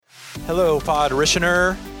Hello,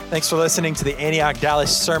 Podrissioner. Thanks for listening to the Antioch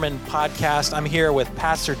Dallas Sermon Podcast. I'm here with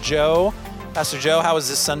Pastor Joe. Pastor Joe, how was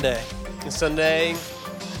this Sunday? This Sunday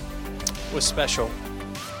was special.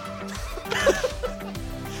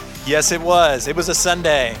 Yes, it was. It was a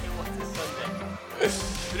Sunday.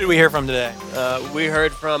 Who did we hear from today? We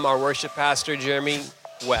heard from our worship pastor, Jeremy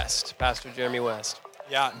West. Pastor Jeremy West.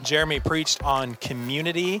 Yeah, Jeremy preached on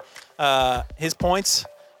community. His points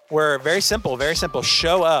were very simple, very simple.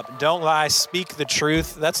 Show up, don't lie, speak the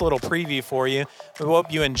truth. That's a little preview for you. We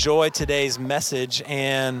hope you enjoy today's message.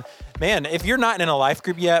 And man, if you're not in a life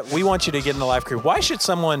group yet, we want you to get in a life group. Why should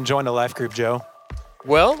someone join a life group, Joe?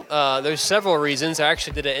 Well, there's several reasons. I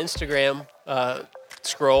actually did an Instagram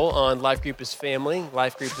scroll on life group is family,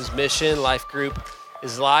 life group is mission, life group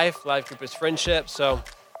is life, life group is friendship. So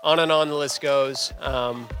on and on the list goes.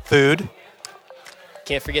 Food.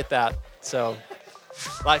 Can't forget that. So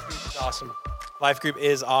life group is awesome. Life group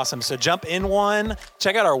is awesome. So jump in one.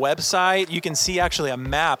 Check out our website. You can see actually a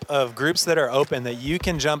map of groups that are open that you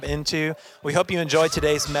can jump into. We hope you enjoy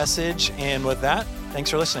today's message. And with that, thanks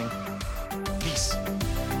for listening. Peace.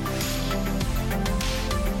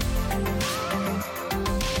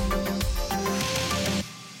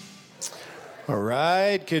 All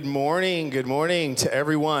right. Good morning. Good morning to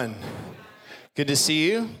everyone. Good to see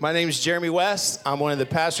you. My name is Jeremy West. I'm one of the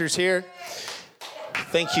pastors here.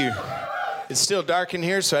 Thank you. It's still dark in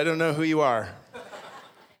here, so I don't know who you are,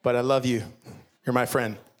 but I love you. You're my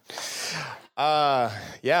friend.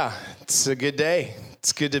 Yeah, it's a good day.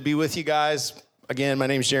 It's good to be with you guys. Again, my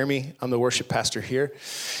name is Jeremy. I'm the worship pastor here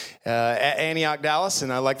at Antioch Dallas,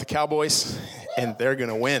 and I like the Cowboys, and they're going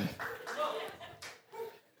to win.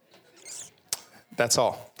 That's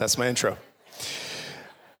all. That's my intro.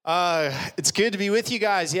 It's good to be with you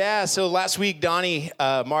guys. Yeah, so last week, Donnie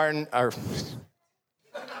Martin,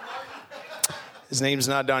 his name's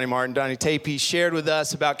not Donnie Martin, Donnie Tapey, shared with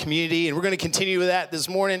us about community, and we're going to continue with that this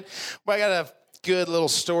morning. But I got a good little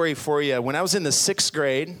story for you. When I was in the 6th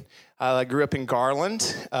grade, I grew up in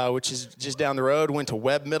Garland, which is just down the road, went to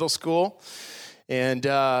Webb Middle School, and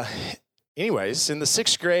anyways, in the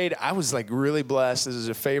 6th grade, I was really blessed. This is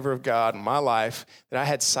a favor of God in my life that I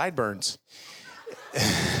had sideburns.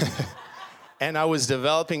 And I was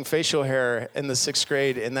developing facial hair in the 6th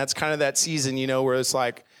grade, and that's kind of that season, where it's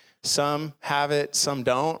like some have it, some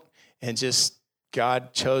don't, and just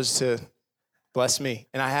God chose to bless me,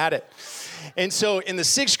 and I had it. And so in the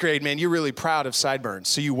 6th grade, man, you're really proud of sideburns.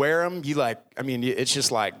 So you wear them, it's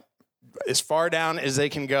just like as far down as they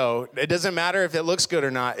can go. It doesn't matter if it looks good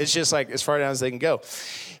or not. It's just like as far down as they can go.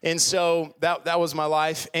 And so that was my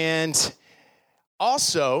life. And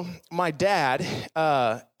also, my dad,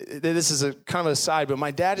 this is a kind of an aside, but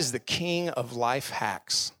my dad is the king of life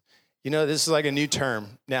hacks. This is like a new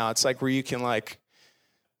term now. It's like where you can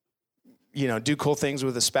do cool things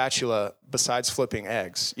with a spatula besides flipping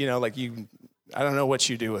eggs. I don't know what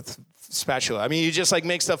you do with spatula. You just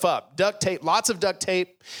make stuff up. Duct tape, lots of duct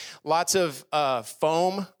tape, lots of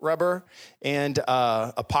foam, rubber, and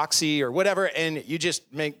epoxy or whatever, and you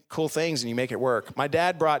just make cool things and you make it work. My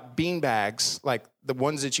dad brought bean bags, like the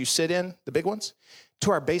ones that you sit in, the big ones, to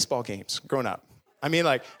our baseball games growing up.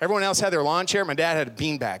 Everyone else had their lawn chair. My dad had a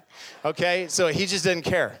bean bag, okay? So he just didn't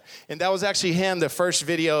care. And that was actually him, the first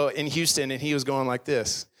video in Houston, and he was going like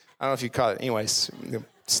this. I don't know if you caught it. Anyways,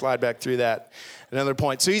 slide back through that. Another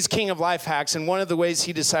point. So he's king of life hacks, and one of the ways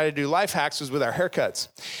he decided to do life hacks was with our haircuts.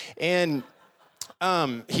 And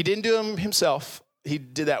he didn't do them himself. He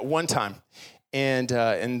did that one time, and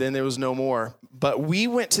then there was no more. But we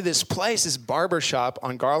went to this place, this barber shop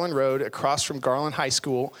on Garland Road across from Garland High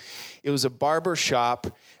School. It was a barber shop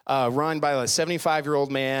run by a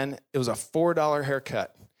 75-year-old man. It was a $4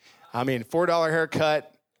 haircut. $4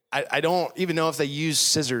 haircut. I don't even know if they used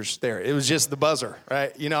scissors there. It was just the buzzer,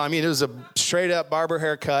 right? It was a straight-up barber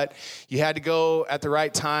haircut. You had to go at the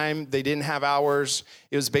right time. They didn't have hours.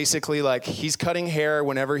 It was basically like he's cutting hair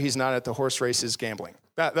whenever he's not at the horse races gambling.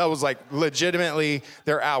 That was legitimately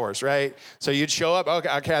their hours, right? So you'd show up,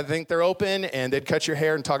 okay, I think they're open, and they'd cut your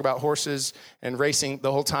hair and talk about horses and racing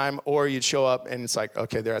the whole time, or you'd show up and it's like,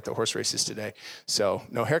 okay, they're at the horse races today, so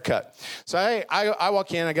no haircut. So I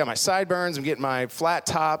walk in, I got my sideburns, I'm getting my flat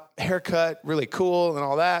top haircut, really cool and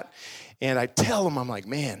all that, and I tell them, I'm like,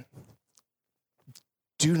 man,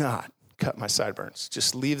 do not cut my sideburns.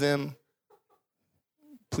 Just leave them.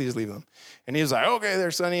 Please leave them. And he was like, okay, there,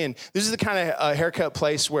 Sonny. And this is the kind of haircut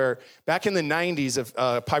place where back in the 90s,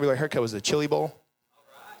 a popular haircut was the Chili Bowl.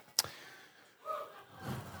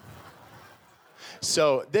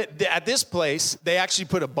 So at this place, they actually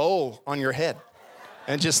put a bowl on your head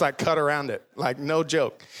and just cut around it. No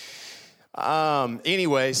joke.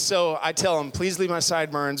 Anyway, so I tell him, please leave my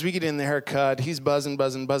sideburns. We get in the haircut. He's buzzing.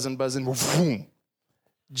 Boom.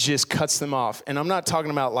 Just cuts them off. And I'm not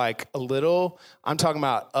talking about like a little. I'm talking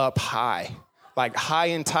about up high. Like high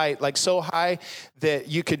and tight, like so high that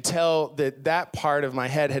you could tell that part of my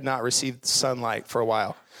head had not received sunlight for a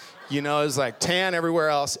while. You know, it was like tan everywhere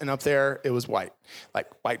else, and up there it was white. Like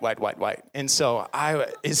white. And so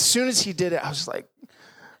as soon as he did it, I was like,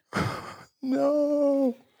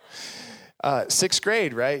 no. 6th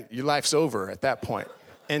grade, right? Your life's over at that point.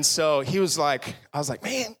 And so he was like, I was like,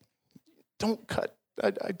 man, don't cut.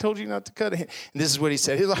 I told you not to cut it. And this is what he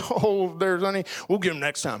said. He's like, oh, there's honey. We'll get him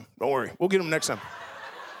next time. Don't worry. We'll get him next time.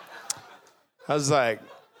 I was like,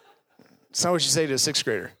 it's not what you say to a 6th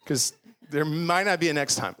grader, because there might not be a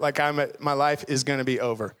next time. Like my life is going to be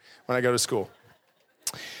over when I go to school.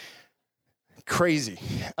 Crazy.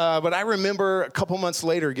 But I remember a couple months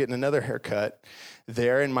later getting another haircut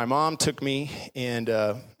there, and my mom took me, and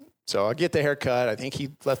so I get the haircut. I think he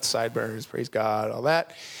left the sideburns, praise God, all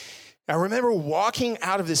that. I remember walking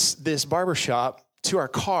out of this barbershop to our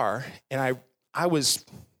car, and I was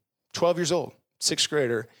 12 years old, 6th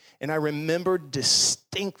grader, and I remember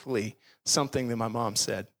distinctly something that my mom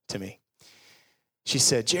said to me. She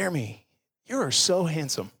said, Jeremy, you are so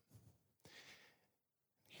handsome.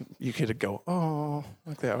 You could go, oh,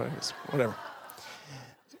 like that, whatever.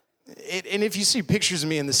 And if you see pictures of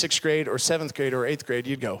me in the 6th grade or 7th grade or 8th grade,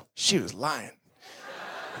 you'd go, she was lying.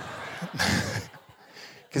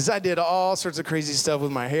 Because I did all sorts of crazy stuff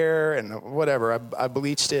with my hair and whatever. I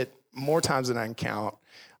bleached it more times than I can count.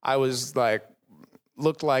 I was like,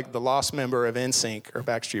 looked like the lost member of NSYNC or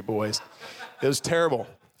Backstreet Boys. It was terrible.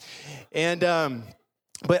 And,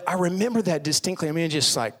 but I remember that distinctly. I mean,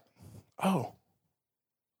 just like, oh,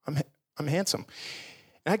 I'm handsome.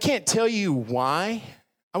 And I can't tell you why.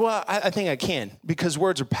 Well, I think I can, because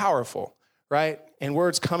words are powerful, right? And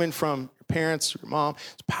words coming from your parents, your mom,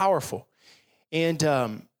 it's powerful. And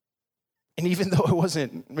even though it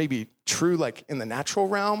wasn't maybe true like in the natural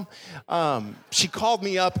realm, she called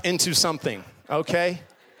me up into something, okay?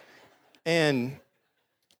 And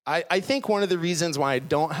I think one of the reasons why I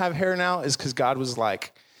don't have hair now is because God was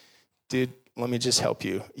like, dude, let me just help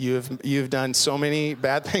you. You've done so many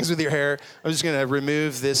bad things with your hair. I'm just going to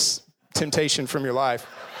remove this temptation from your life.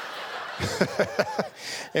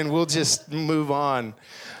 And we'll just move on.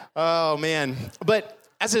 Oh, man. But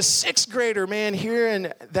as a 6th grader, man,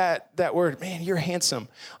 hearing that word, man, you're handsome,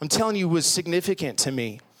 I'm telling you, was significant to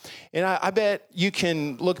me. And I bet you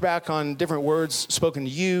can look back on different words spoken to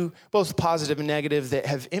you, both positive and negative, that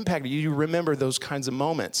have impacted you. You remember those kinds of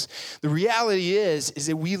moments. The reality is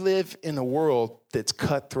that we live in a world that's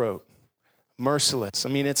cutthroat, merciless. I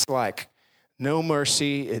mean, it's like no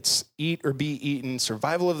mercy. It's eat or be eaten,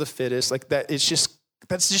 survival of the fittest. Like that.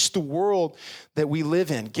 That's just the world that we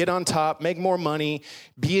live in. Get on top, make more money,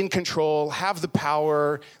 be in control, have the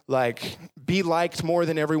power, like be liked more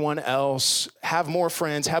than everyone else, have more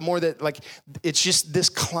friends, have more that, like, it's just this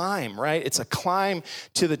climb, right? It's a climb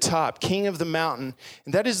to the top, king of the mountain.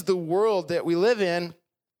 And that is the world that we live in.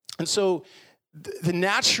 And so the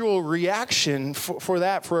natural reaction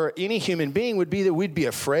for any human being would be that we'd be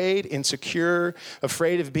afraid, insecure,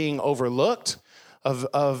 afraid of being overlooked,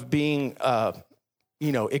 of being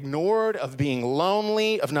ignored, of being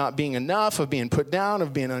lonely, of not being enough, of being put down,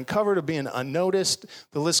 of being uncovered, of being unnoticed.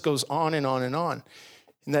 The list goes on and on and on.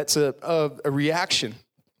 And that's a reaction.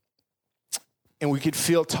 And we could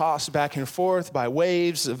feel tossed back and forth by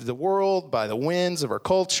waves of the world, by the winds of our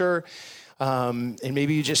culture. And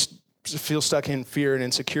maybe you just feel stuck in fear and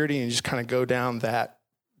insecurity and you just kind of go down that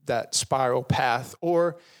spiral path.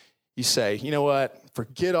 Or you say, you know what,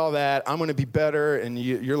 forget all that. I'm going to be better. And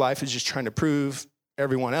your life is just trying to prove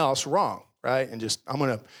everyone else wrong, right? And just, I'm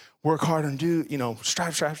going to work hard and do,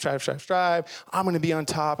 strive. I'm going to be on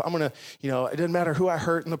top. I'm going to, it doesn't matter who I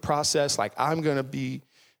hurt in the process. Like, I'm going to be,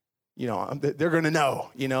 they're going to know,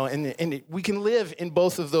 and we can live in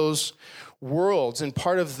both of those worlds. And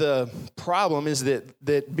part of the problem is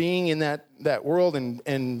that being in that world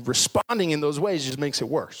and responding in those ways just makes it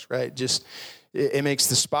worse, right? It makes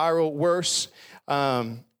the spiral worse.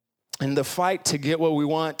 And the fight to get what we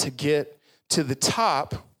want, to get to the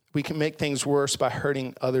top, we can make things worse by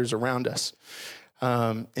hurting others around us.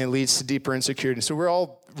 And it leads to deeper insecurity. So we're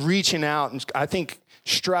all reaching out and I think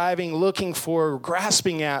striving, looking for,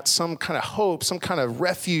 grasping at some kind of hope, some kind of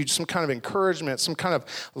refuge, some kind of encouragement, some kind of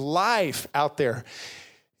life out there.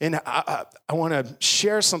 And I want to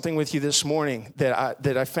share something with you this morning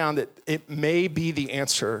that I found that it may be the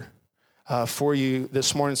answer for you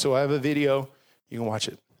this morning. So I have a video. You can watch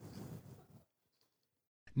it.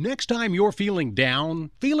 Next time you're feeling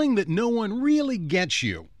down, feeling that no one really gets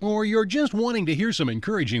you, or you're just wanting to hear some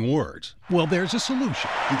encouraging words, well, there's a solution.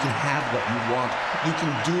 You can have what you want. You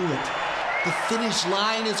can do it. The finish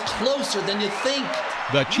line is closer than you think.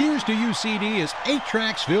 The Cheers to You CD is 8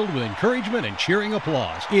 tracks filled with encouragement and cheering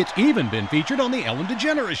applause. It's even been featured on The Ellen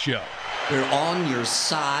DeGeneres Show. We're on your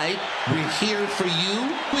side. We're here for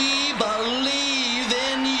you. We believe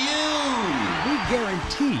in you. We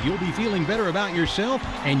guarantee you'll be feeling better about yourself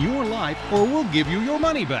and your life, or we'll give you your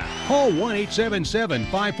money back. Call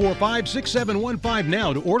 1-877-545-6715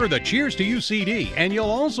 now to order the Cheers to You CD, and you'll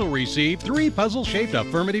also receive 3 puzzle-shaped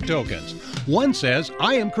affirmative tokens. One says,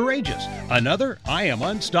 I am courageous. Another, I am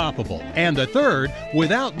unstoppable. And the third,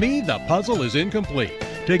 without me, the puzzle is incomplete.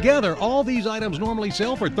 Together, all these items normally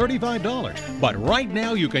sell for $35, but right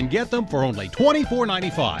now you can get them for only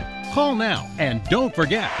 $24.95. Call now, and don't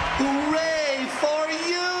forget. Hooray for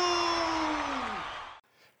you!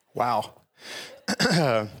 Wow.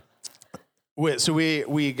 So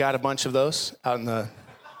we got a bunch of those out in the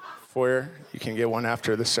foyer. You can get one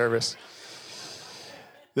after the service.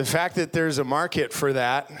 The fact that there's a market for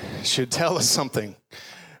that should tell us something,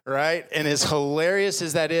 right? And as hilarious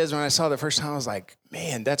as that is, when I saw it the first time, I was like,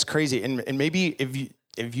 man, that's crazy. And maybe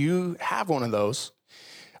if you have one of those,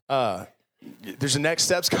 there's a next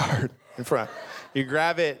steps card in front. You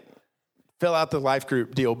grab it, fill out the life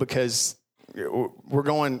group deal, because we're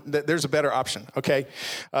going, there's a better option, okay?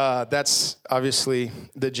 That's obviously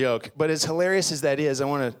the joke. But as hilarious as that is, I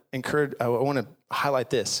want to highlight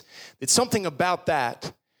this. It's something about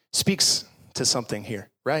that speaks to something here,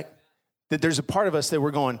 right? That there's a part of us that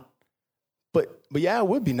we're going, but yeah, it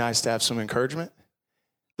would be nice to have some encouragement.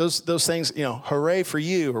 Those things, hooray for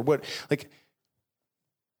you, or what, like,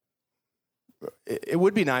 it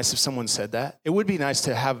would be nice if someone said that. It would be nice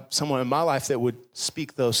to have someone in my life that would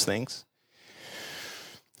speak those things.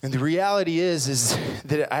 And the reality is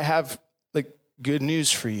that I have good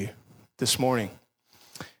news for you this morning.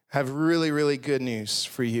 I have really, really good news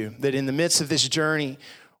for you. That in the midst of this journey,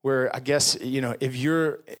 where I guess, if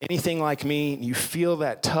you're anything like me, and you feel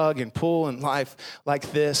that tug and pull in life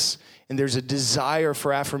like this, and there's a desire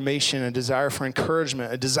for affirmation, a desire for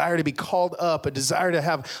encouragement, a desire to be called up, a desire to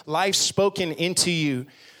have life spoken into you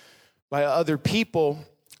by other people,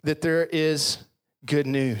 that there is good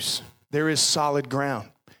news. There is solid ground.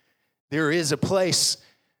 There is a place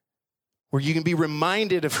where you can be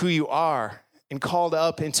reminded of who you are and called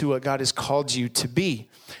up into what God has called you to be.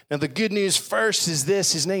 Now, the good news first is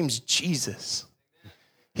this. His name's Jesus.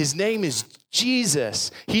 His name is Jesus.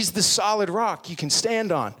 He's the solid rock you can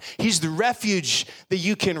stand on. He's the refuge that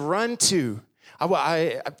you can run to.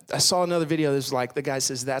 I saw another video that was like, the guy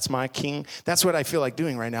says, that's my king. That's what I feel like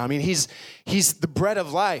doing right now. I mean, he's the bread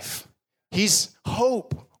of life. He's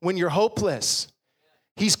hope when you're hopeless.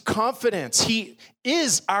 He's confidence. He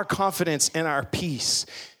is our confidence and our peace.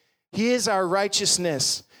 He is our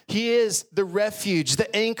righteousness. He is the refuge,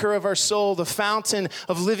 the anchor of our soul, the fountain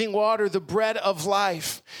of living water, the bread of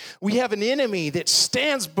life. We have an enemy that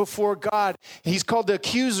stands before God. He's called the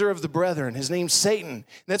accuser of the brethren. His name's Satan. And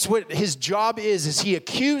that's what his job is he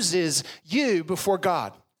accuses you before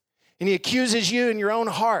God. And he accuses you in your own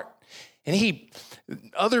heart. And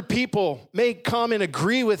other people may come and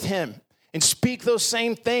agree with him and speak those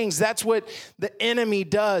same things. That's what the enemy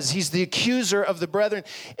does. He's the accuser of the brethren.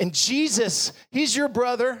 And Jesus, he's your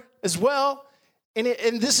brother as well. And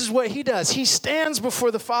this is what he does. He stands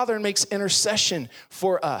before the Father and makes intercession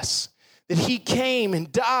for us. That he came and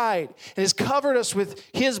died and has covered us with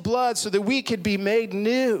his blood so that we could be made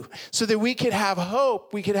new, so that we could have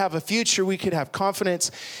hope, we could have a future, we could have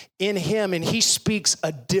confidence in him. And he speaks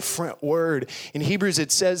a different word. In Hebrews,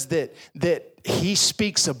 it says that he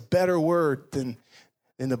speaks a better word than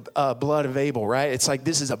the blood of Abel, right? It's like,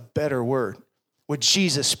 this is a better word. What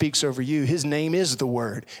Jesus speaks over you, his name is the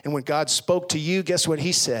word. And when God spoke to you, guess what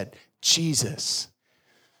he said? Jesus.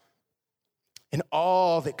 And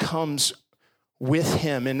all that comes with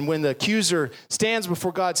him. And when the accuser stands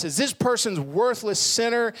before God, says, this person's worthless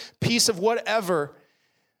sinner, piece of whatever,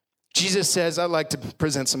 Jesus says, I'd like to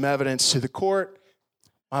present some evidence to the court,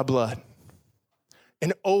 my blood.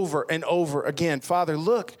 And over again, Father,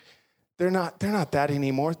 look, they're not that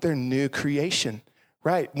anymore. They're new creation,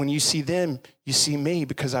 right? When you see them, you see me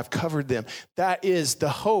because I've covered them. That is the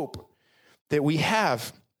hope that we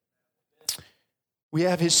have. We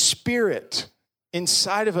have his Spirit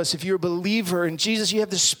inside of us. If you're a believer in Jesus, you have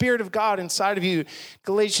the Spirit of God inside of you.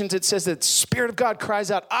 Galatians, it says that the Spirit of God cries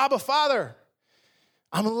out, Abba, Father,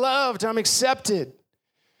 I'm loved, I'm accepted.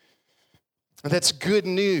 That's good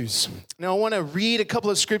news. Now, I want to read a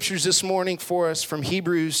couple of scriptures this morning for us from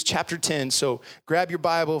Hebrews chapter 10. So grab your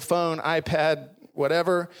Bible, phone, iPad,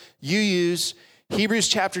 whatever you use. Hebrews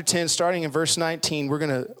chapter 10, starting in verse 19. We're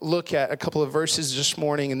going to look at a couple of verses this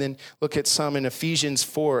morning and then look at some in Ephesians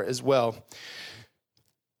 4 as well.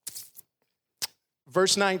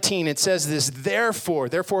 Verse 19, it says this, therefore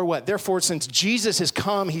what? Therefore, since Jesus has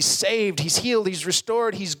come, he's saved, he's healed, he's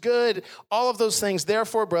restored, he's good, all of those things.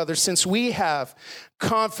 Therefore, brothers, since we have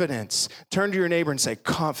confidence, turn to your neighbor and say,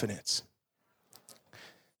 confidence,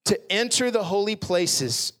 to enter the holy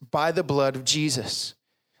places by the blood of Jesus,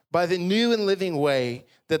 by the new and living way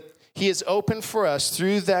that he has opened for us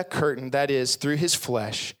through that curtain, that is, through his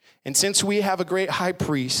flesh. And since we have a great high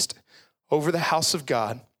priest over the house of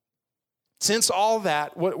God, since all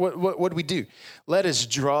that, what do we do? Let us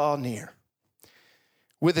draw near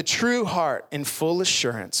with a true heart and full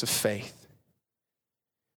assurance of faith,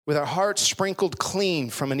 with our hearts sprinkled clean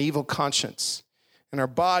from an evil conscience and our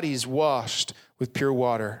bodies washed with pure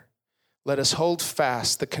water. Let us hold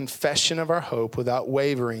fast the confession of our hope without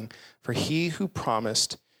wavering, for he who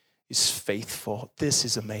promised is faithful. This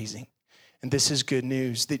is amazing. And this is good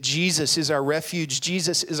news, that Jesus is our refuge.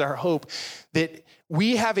 Jesus is our hope, that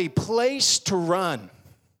we have a place to run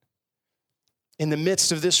in the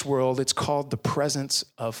midst of this world. It's called the presence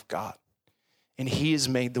of God. And he has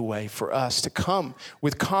made the way for us to come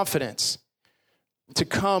with confidence, to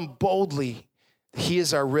come boldly. He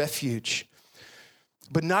is our refuge.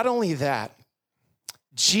 But not only that,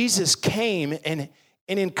 Jesus came, and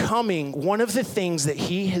in coming, one of the things that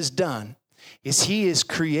he has done is he has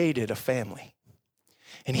created a family.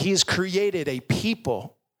 And he has created a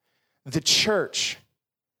people, the church,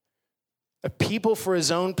 a people for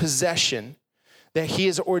his own possession that he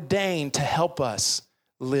has ordained to help us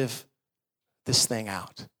live this thing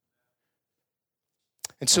out.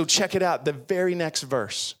 And so check it out, the very next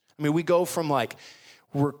verse. I mean, we go from like,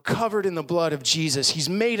 we're covered in the blood of Jesus. He's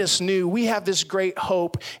made us new. We have this great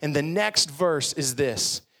hope. And the next verse is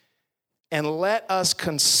this. And let us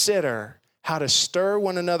consider how to stir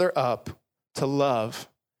one another up to love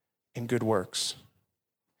and good works,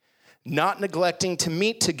 not neglecting to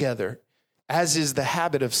meet together, as is the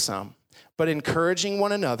habit of some, but encouraging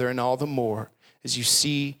one another, and all the more as you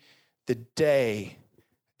see the day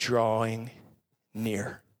drawing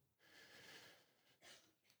near.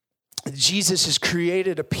 Jesus has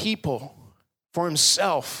created a people for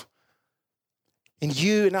himself, and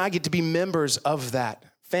you and I get to be members of that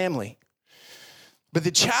family. But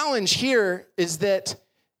the challenge here is that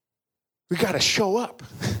we got to show up.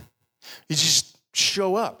 You just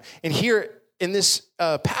show up. And here in this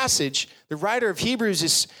passage, the writer of Hebrews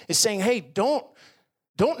is saying, hey, don't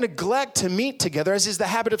neglect to meet together, as is the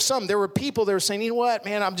habit of some. There were people that were saying, you know what,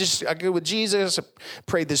 man, I go with Jesus, I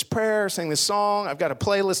prayed this prayer, sang this song, I've got a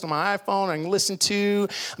playlist on my iPhone I can listen to,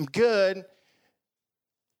 I'm good.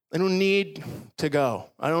 I don't need to go.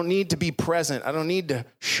 I don't need to be present. I don't need to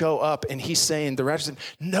show up. And he's saying, the writer said,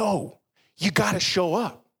 no, you got to show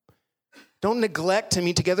up. Don't neglect to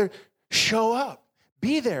meet together. Show up.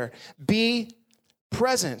 Be there. Be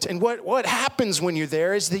present. And what happens when you're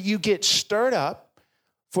there is that you get stirred up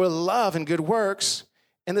for love and good works.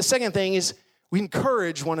 And the second thing is we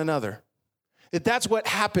encourage one another. That's what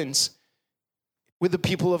happens with the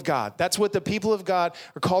people of God. That's what the people of God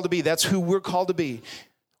are called to be. That's who we're called to be.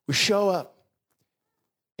 We show up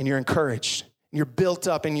and you're encouraged. You're built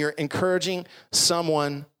up and you're encouraging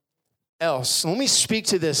someone else. Let me speak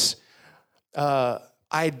to this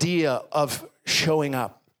idea of showing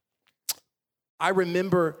up. I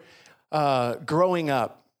remember growing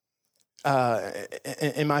up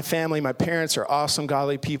in my family. My parents are awesome,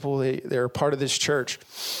 godly people. They're a part of this church.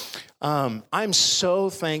 I'm so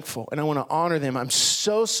thankful, and I want to honor them. I'm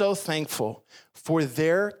so thankful for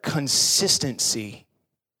their consistency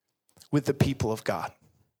with the people of God.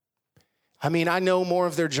 I mean, I know more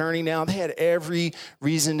of their journey now. They had every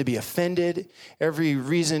reason to be offended, every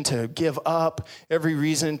reason to give up, every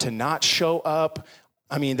reason to not show up.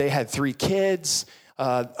 I mean, they had 3 kids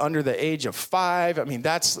under the age of 5. I mean,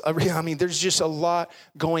 there's just a lot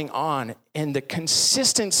going on. And the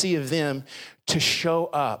consistency of them to show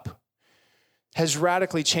up has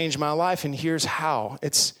radically changed my life. And here's how.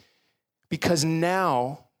 It's because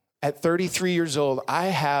now, at 33 years old, I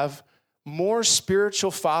have more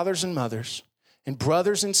spiritual fathers and mothers and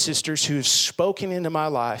brothers and sisters who have spoken into my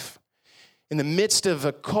life in the midst of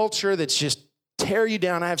a culture that's just tear you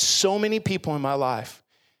down. I have so many people in my life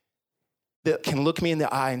that can look me in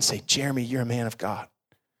the eye and say, Jeremy, you're a man of God.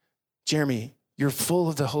 Jeremy, you're full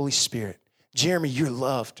of the Holy Spirit. Jeremy, you're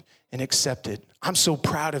loved and accepted. I'm so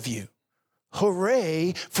proud of you.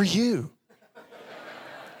 Hooray for you.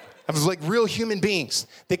 Of like real human beings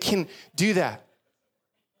that can do that.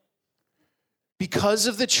 Because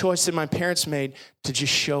of the choice that my parents made to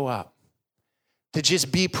just show up, to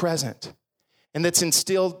just be present. And that's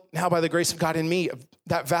instilled now by the grace of God in me,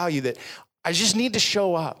 that value that I just need to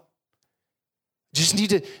show up. Just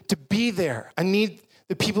need to be there. I need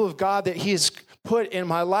the people of God that he has put in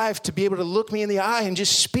my life to be able to look me in the eye and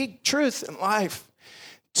just speak truth and life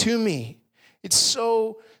to me. It's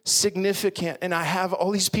so significant. And I have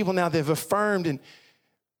all these people now that have affirmed and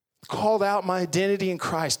called out my identity in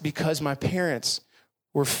Christ because my parents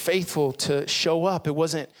were faithful to show up. It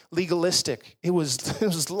wasn't legalistic. It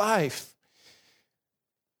was life.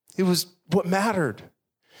 It was what mattered.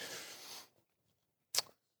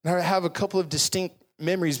 Now I have a couple of distinct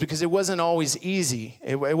memories because it wasn't always easy.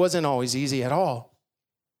 It wasn't always easy at all.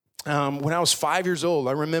 When I was 5 years old,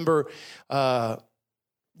 I remember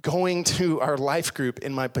going to our life group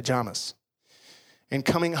in my pajamas and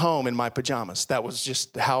coming home in my pajamas. That was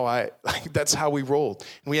just how that's how we rolled.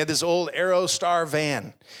 And we had this old Aerostar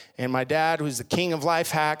van. And my dad, who's the king of life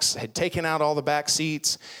hacks, had taken out all the back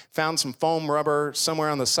seats, found some foam rubber somewhere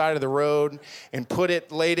on the side of the road, and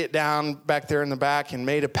laid it down back there in the back and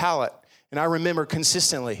made a pallet. And I remember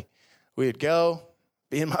consistently, we'd go,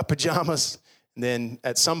 be in my pajamas, and then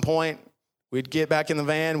at some point, we'd get back in the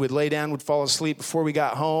van, we'd lay down, we'd fall asleep. Before we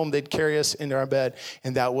got home, they'd carry us into our bed,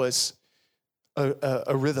 and that was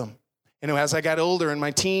a rhythm. And as I got older in my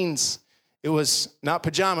teens, it was not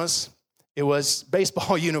pajamas, it was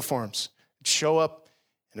baseball uniforms. I'd show up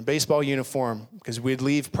in a baseball uniform because we'd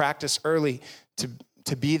leave practice early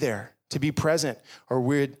to be there, to be present, or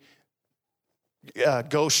we'd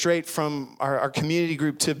go straight from our community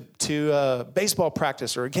group to baseball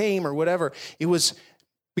practice or a game or whatever. It was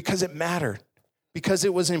because it mattered, because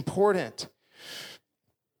it was important.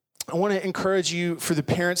 I want to encourage you, for the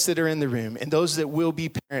parents that are in the room and those that will be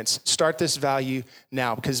parents, start this value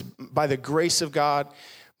now, because by the grace of God,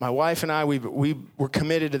 my wife and I, we were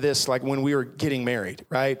committed to this like when we were getting married,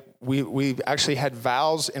 right? We actually had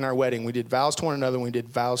vows in our wedding. We did vows to one another, and we did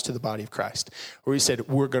vows to the body of Christ, where we said,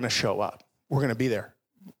 we're going to show up. We're going to be there.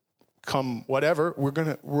 Come whatever, we're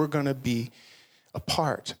going to be a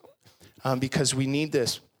part because we need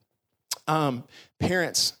this.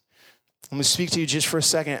 Parents, I'm going to speak to you just for a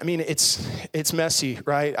second. I mean, it's messy,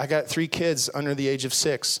 right? I got 3 kids under the age of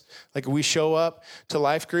 6. Like, we show up to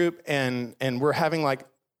life group and we're having like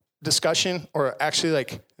discussion, or actually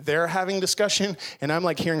like they're having discussion, and I'm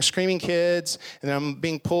like hearing screaming kids, and I'm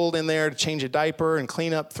being pulled in there to change a diaper and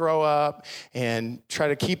clean up, throw up, and try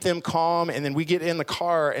to keep them calm. And then we get in the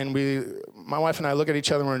car and my wife and I look at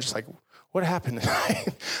each other and we're just like, what happened tonight?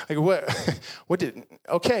 Like, what did,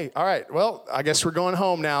 okay, all right, well, I guess we're going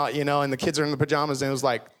home now, and the kids are in the pajamas, and it was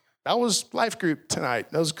like, that was life group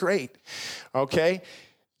tonight. That was great, okay?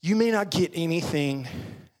 You may not get anything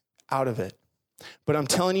out of it, but I'm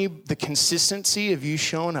telling you, the consistency of you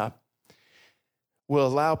showing up will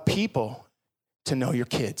allow people to know your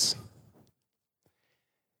kids.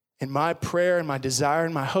 And my prayer and my desire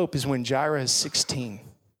and my hope is when Jaira is 16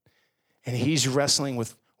 and he's wrestling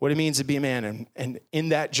with what it means to be a man, and in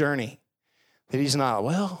that journey, that he's not,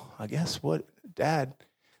 well, I guess what, Dad,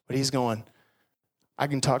 but he's going, I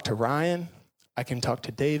can talk to Ryan, I can talk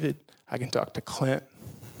to David, I can talk to Clint,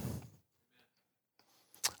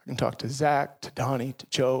 I can talk to Zach, to Donnie, to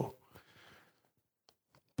Joe,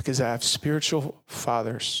 because I have spiritual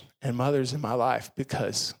fathers and mothers in my life,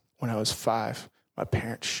 because when I was 5, my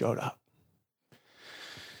parents showed up.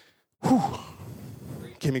 Whew,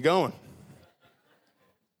 get me going.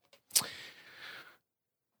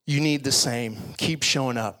 You need the same. Keep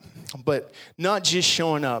showing up. But not just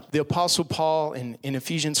showing up. The Apostle Paul in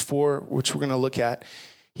Ephesians 4, which we're going to look at,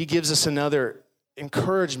 he gives us another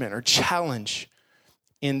encouragement or challenge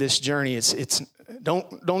in this journey. It's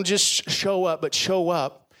don't just show up, but show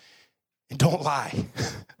up and don't lie.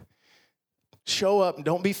 Show up and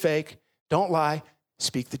don't be fake. Don't lie.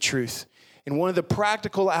 Speak the truth. And one of the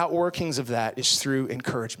practical outworkings of that is through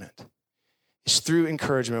encouragement. It's through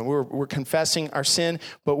encouragement. We're confessing our sin,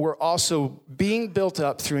 but we're also being built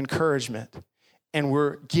up through encouragement. And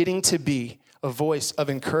we're getting to be a voice of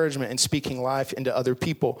encouragement and speaking life into other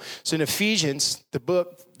people. So in Ephesians, the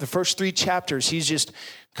book, the first 3 chapters, he's just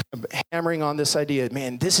hammering on this idea,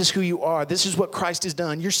 man, this is who you are. This is what Christ has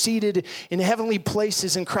done. You're seated in heavenly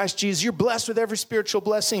places in Christ Jesus. You're blessed with every spiritual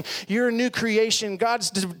blessing. You're a new creation.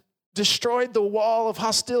 God's destroyed the wall of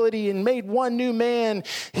hostility and made one new man.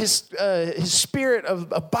 His spirit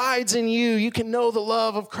abides in you. You can know the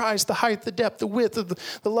love of Christ, the height, the depth, the width of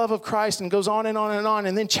the love of Christ, and goes on and on and on.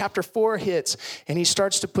 And then chapter 4 hits, and he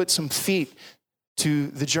starts to put some feet to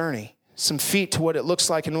the journey, some feet to what it looks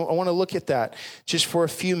like. And I want to look at that just for a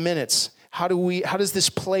few minutes. How does this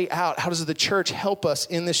play out? How does the church help us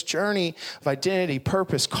in this journey of identity,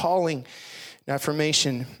 purpose, calling, and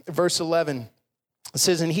affirmation? Verse 11, it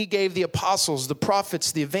says, and he gave the apostles, the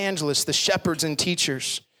prophets, the evangelists, the shepherds and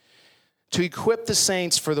teachers to equip the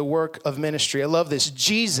saints for the work of ministry. I love this.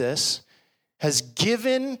 Jesus has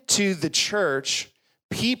given to the church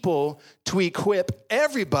people to equip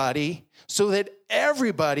everybody so that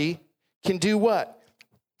everybody can do what?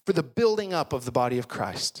 For the building up of the body of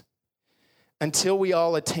Christ. Until we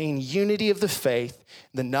all attain unity of the faith,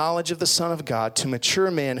 the knowledge of the Son of God, to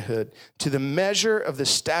mature manhood, to the measure of the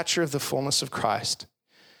stature of the fullness of Christ,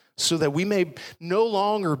 so that we may no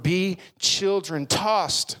longer be children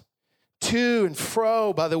tossed to and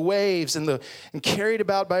fro by the waves and carried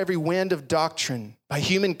about by every wind of doctrine, by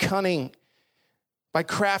human cunning, by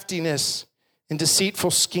craftiness and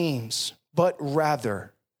deceitful schemes, but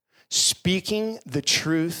rather, speaking the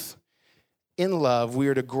truth in love, we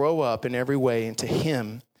are to grow up in every way into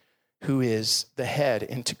him who is the head,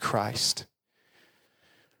 into Christ.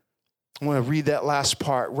 I want to read that last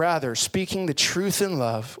part. Rather, speaking the truth in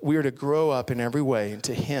love, we are to grow up in every way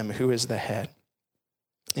into him who is the head,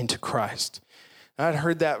 into Christ. I'd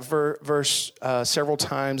heard that verse several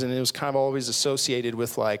times, and it was kind of always associated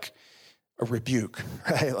with like a rebuke,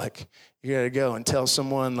 right? Like you got to go and tell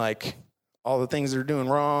someone like all the things they're doing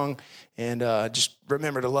wrong, and just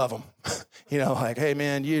remember to love them. You know, like, hey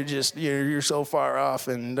man, you're so far off,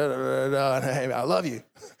 and da da da da. And, hey, I love you.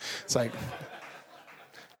 It's like,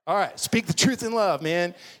 all right, speak the truth in love,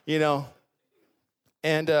 man. You know,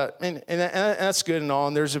 and that's good and all.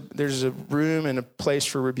 And there's a room and a place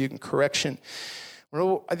for rebuke and correction.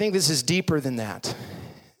 Well, I think this is deeper than that.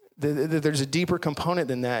 There's a deeper component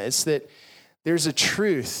than that. It's that there's a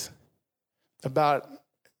truth about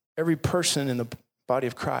every person in the body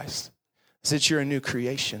of Christ. It's that you're a new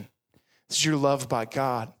creation. It's that you're loved by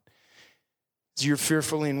God. It's that you're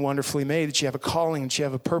fearfully and wonderfully made, that you have a calling, that you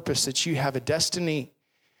have a purpose, that you have a destiny,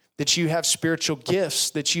 that you have spiritual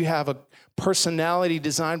gifts, that you have a personality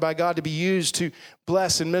designed by God to be used to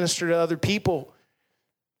bless and minister to other people.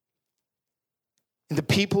 And the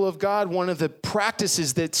people of God, one of the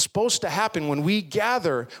practices that's supposed to happen when we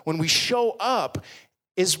gather, when we show up,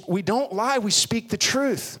 is we don't lie, we speak the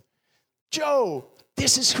truth. Joe,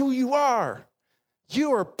 this is who you are.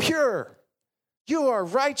 You are pure. You are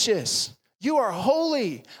righteous. You are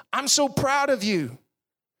holy. I'm so proud of you.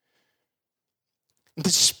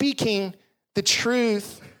 Speaking the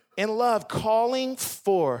truth in love, calling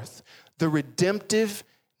forth the redemptive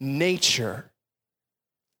nature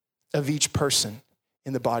of each person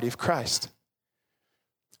in the body of Christ.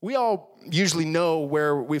 We all usually know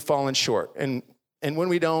where we've fallen short, and when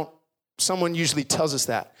we don't, someone usually tells us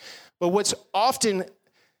that. But what's often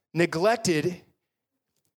neglected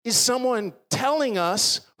is someone telling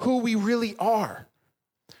us who we really are.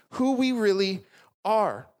 Who we really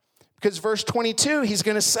are. Because verse 22, he's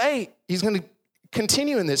going to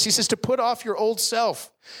continue in this. He says to put off your old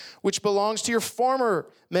self, which belongs to your former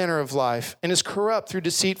manner of life and is corrupt through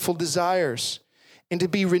deceitful desires, and to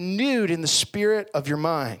be renewed in the spirit of your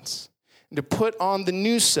minds, and to put on the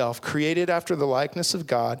new self, created after the likeness of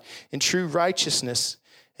God in true righteousness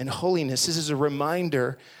and holiness. This is a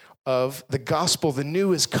reminder of the gospel. The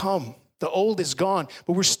new has come. The old is gone,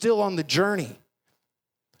 but we're still on the journey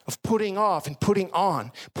of putting off and putting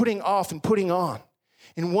on, putting off and putting on.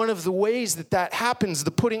 And one of the ways that happens,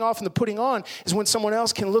 the putting off and the putting on, is when someone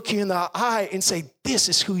else can look you in the eye and say, this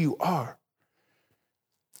is who you are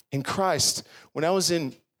in Christ. When I was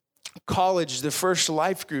in college, the first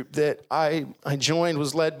life group that I joined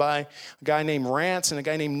was led by a guy named Rance and a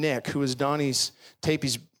guy named Nick, who was Donnie's,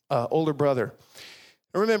 Tapey's older brother.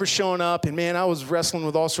 I remember showing up, and man, I was wrestling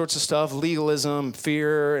with all sorts of stuff, legalism,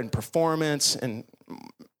 fear, and performance, and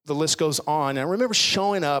the list goes on. And I remember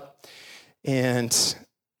showing up, and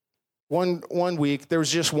one week, there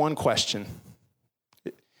was just one question.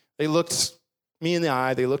 They looked me in the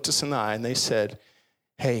eye, they looked us in the eye, and they said,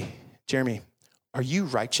 hey, Jeremy, are you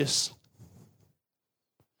righteous?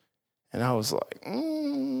 And I was like,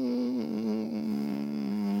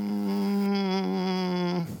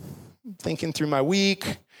 thinking through my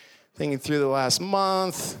week, thinking through the last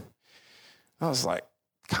month. I was like,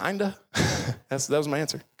 kinda. That was my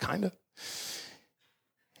answer, kinda.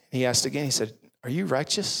 He asked again, he said, are you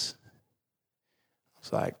righteous? I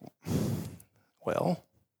was like, well,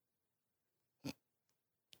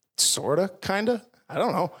 sorta, kinda, I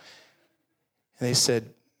don't know. And they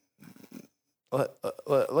said,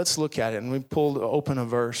 let's look at it. And we pulled open a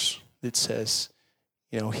verse that says,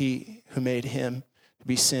 he who made him to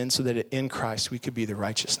be sin so that in Christ we could be the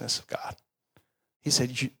righteousness of God. He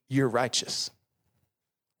said, you're righteous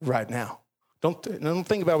right now. Don't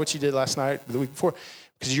think about what you did last night or the week before,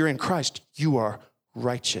 because you're in Christ. You are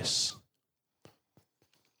righteous.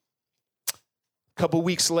 A couple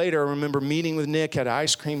weeks later, I remember meeting with Nick at an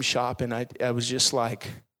ice cream shop, and I was just like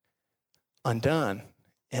undone.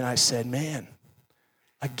 And I said, man,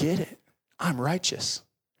 I get it. I'm righteous.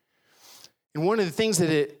 And one of the things that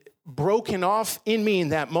it broken off in me in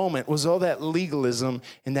that moment was all that legalism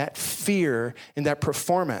and that fear and that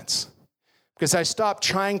performance. Because I stopped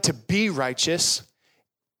trying to be righteous,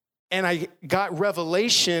 and I got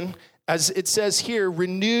revelation, as it says here,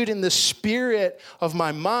 renewed in the spirit of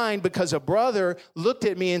my mind, because a brother looked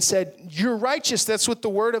at me and said, you're righteous. That's what the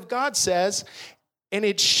word of God says. And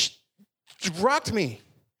it rocked me.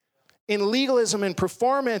 In legalism and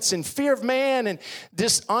performance and fear of man and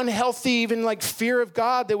this unhealthy, even like fear of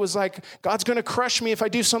God that was like, God's going to crush me if I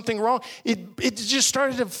do something wrong. It just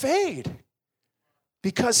started to fade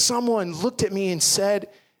because someone looked at me and said,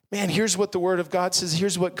 man, here's what the word of God says.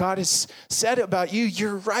 Here's what God has said about you.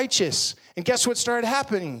 You're righteous. And guess what started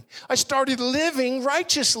happening? I started living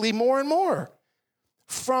righteously more and more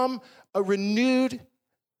from a renewed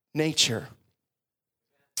nature.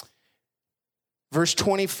 Verse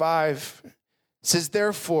 25 says,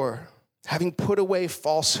 therefore, having put away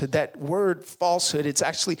falsehood, that word falsehood, it's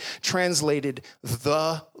actually translated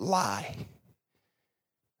the lie.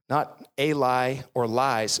 Not a lie or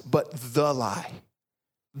lies, but the lie.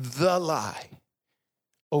 The lie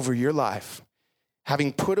over your life.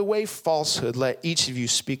 Having put away falsehood, let each of you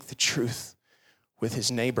speak the truth with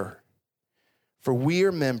his neighbor. For we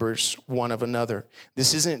are members one of another.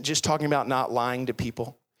 This isn't just talking about not lying to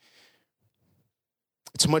people.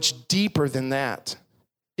 It's much deeper than that.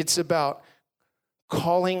 It's about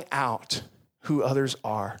calling out who others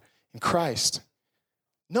are in Christ.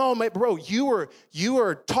 No, bro, you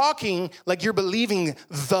are talking like you're believing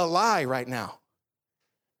the lie right now.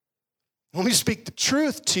 When we speak the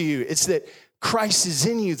truth to you, it's that Christ is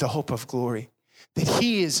in you, the hope of glory, that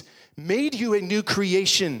he has made you a new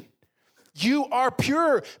creation. You are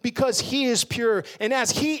pure because he is pure. And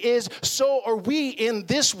as he is, so are we in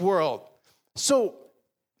this world. So,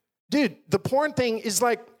 dude, the porn thing is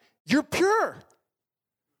like, you're pure.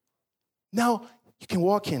 Now you can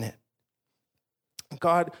walk in it.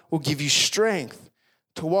 God will give you strength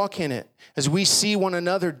to walk in it as we see one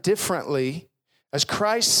another differently, as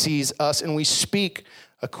Christ sees us, and we speak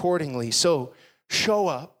accordingly. So show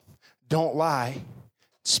up, don't lie,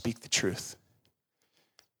 speak the truth.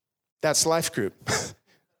 That's life group.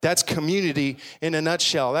 That's community in a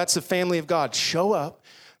nutshell. That's the family of God. Show up,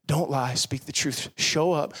 don't lie, speak the truth.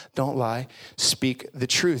 Show up, don't lie, speak the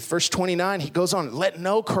truth. Verse 29, he goes on, let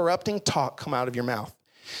no corrupting talk come out of your mouth.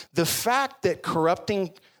 The fact that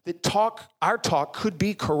our talk could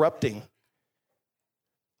be corrupting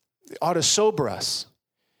ought to sober us.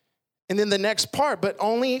 And then the next part, but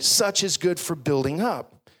only such is good for building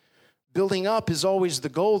up. Building up is always the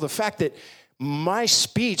goal. The fact that my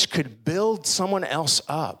speech could build someone else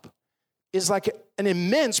up is like an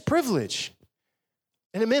immense privilege,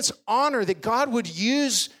 an immense honor that God would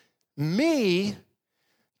use me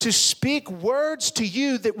to speak words to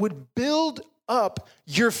you that would build up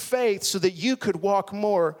your faith so that you could walk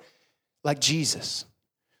more like Jesus.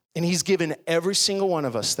 And he's given every single one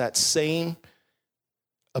of us that same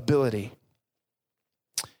ability.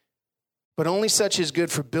 But only such is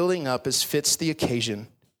good for building up as fits the occasion,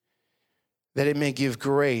 that it may give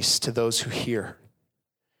grace to those who hear.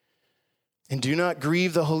 And do not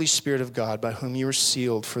grieve the Holy Spirit of God, by whom you are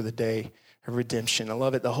sealed for the day of redemption. I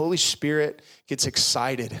love it. The Holy Spirit gets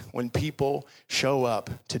excited when people show up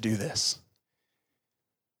to do this.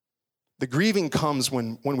 The grieving comes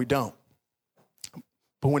when we don't.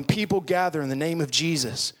 But when people gather in the name of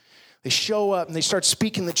Jesus, they show up and they start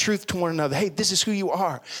speaking the truth to one another. Hey, this is who you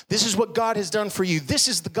are. This is what God has done for you. This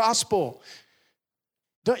is the gospel.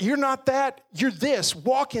 You're not that. You're this.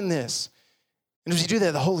 Walk in this. And as you do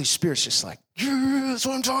that, the Holy Spirit's just like, yeah, that's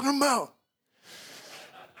what I'm talking about.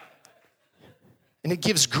 And it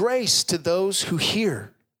gives grace to those who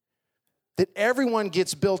hear, that everyone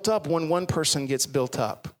gets built up when one person gets built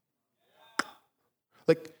up.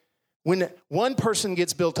 Like, when one person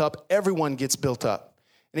gets built up, everyone gets built up.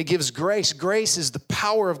 And it gives grace. Grace is the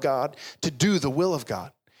power of God to do the will of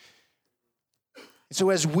God. And so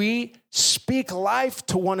as we speak life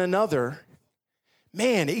to one another,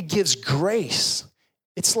 man, it gives grace.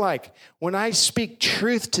 It's like when I speak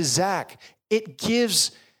truth to Zach, it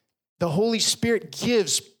gives, the Holy Spirit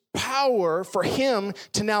gives power for him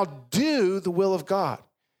to now do the will of God.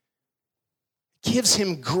 It gives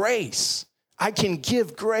him grace. I can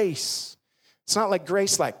give grace. It's not like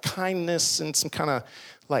grace like kindness and some kind of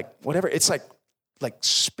like whatever. It's like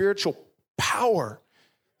spiritual power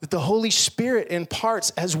that the Holy Spirit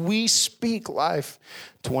imparts as we speak life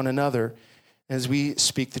to one another, as we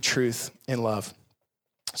speak the truth in love.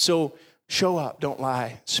 So show up, don't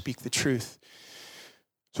lie, speak the truth.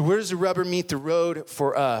 So where does the rubber meet the road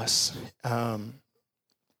for us?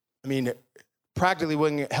 Practically we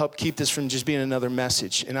can help keep this from just being another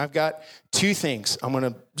message. And I've got two things. I'm going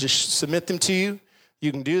to just submit them to you.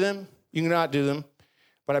 You can do them. You can not do them.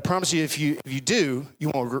 But I promise you, if you do, you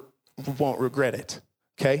won't regret it.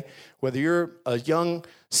 Okay? Whether you're a young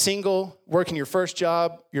single working your first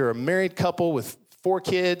job, you're a married couple with 4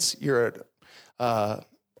 kids, you're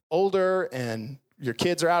older and your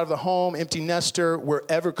kids are out of the home, empty nester,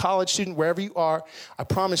 wherever, college student, wherever you are, I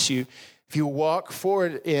promise you, if you walk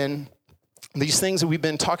forward in these things that we've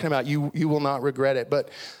been talking about, you will not regret it. But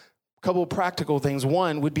a couple of practical things.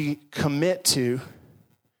 One would be commit to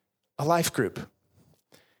a life group.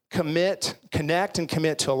 Connect and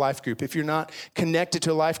commit to a life group. If you're not connected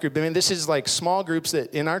to a life group, this is like small groups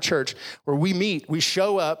that in our church where we meet, we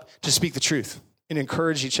show up to speak the truth and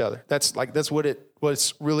encourage each other. That's what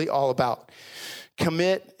it's really all about.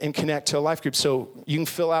 Commit and connect to a life group. So you can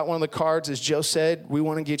fill out one of the cards, as Joe said, we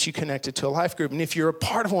want to get you connected to a life group. And if you're a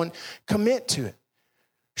part of one, commit to it.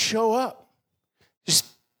 Show up. Just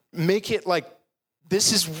make it like,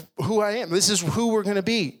 this is who I am. This is who we're going to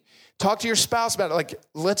be. Talk to your spouse about it. Like,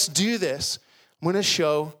 let's do this. I'm going to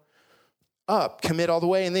show up, commit all the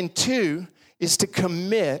way. And then 2 is to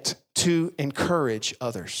commit to encourage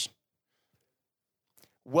others.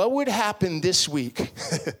 What would happen this week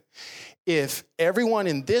if everyone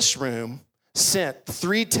in this room sent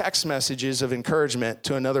 3 text messages of encouragement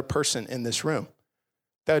to another person in this room?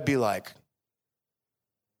 That would be like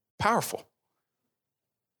powerful.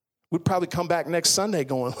 We'd probably come back next Sunday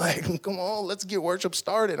going like, come on, let's get worship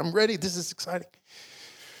started. I'm ready. This is exciting.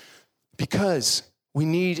 Because we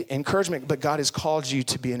need encouragement, but God has called you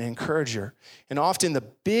to be an encourager. And often the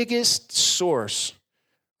biggest source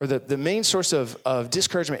or the main source of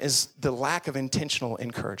discouragement is the lack of intentional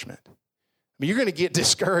encouragement. You're going to get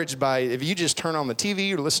discouraged by if you just turn on the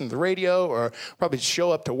TV or listen to the radio or probably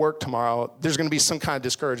show up to work tomorrow, there's going to be some kind of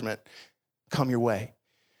discouragement come your way.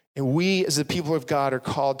 And we, as the people of God, are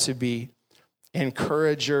called to be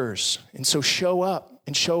encouragers. And so show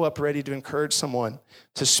up ready to encourage someone,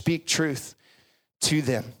 to speak truth to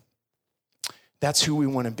them. That's who we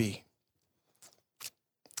want to be.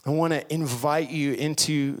 I want to invite you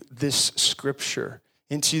into this scripture,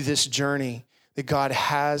 into this journey that God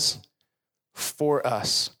has for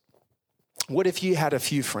us. What if you had a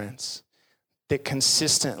few friends that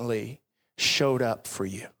consistently showed up for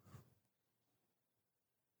you?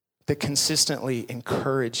 That consistently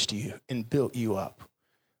encouraged you and built you up?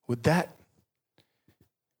 Would that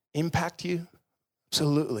impact you?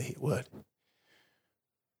 Absolutely, it would.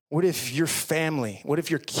 What if your family, what if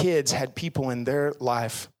your kids had people in their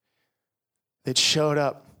life that showed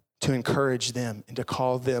up to encourage them and to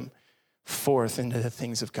call them forth into the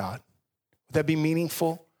things of God? Would that be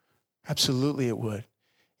meaningful? Absolutely, it would.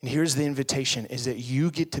 And here's the invitation, is that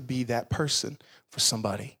you get to be that person for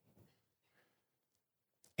somebody.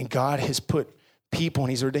 And God has put people, and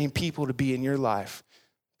he's ordained people to be in your life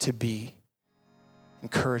to be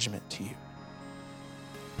encouragement to you.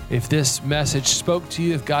 If this message spoke to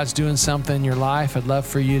you, if God's doing something in your life, I'd love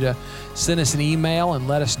for you to send us an email and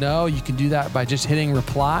let us know. You can do that by just hitting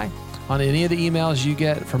reply on any of the emails you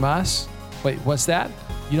get from us. Wait, what's that?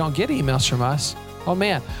 You don't get emails from us? Oh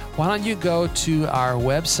man, why don't you go to our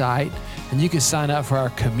website and you can sign up for our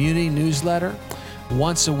community newsletter.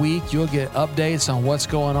 Once a week, you'll get updates on what's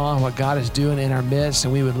going on, what God is doing in our midst,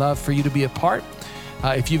 and we would love for you to be a part.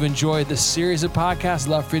 If you've enjoyed this series of podcasts,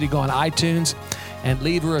 I'd love for you to go on iTunes and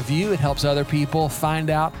leave a review. It helps other people find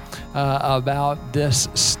out about this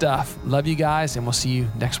stuff. Love you guys, and we'll see you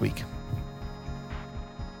next week.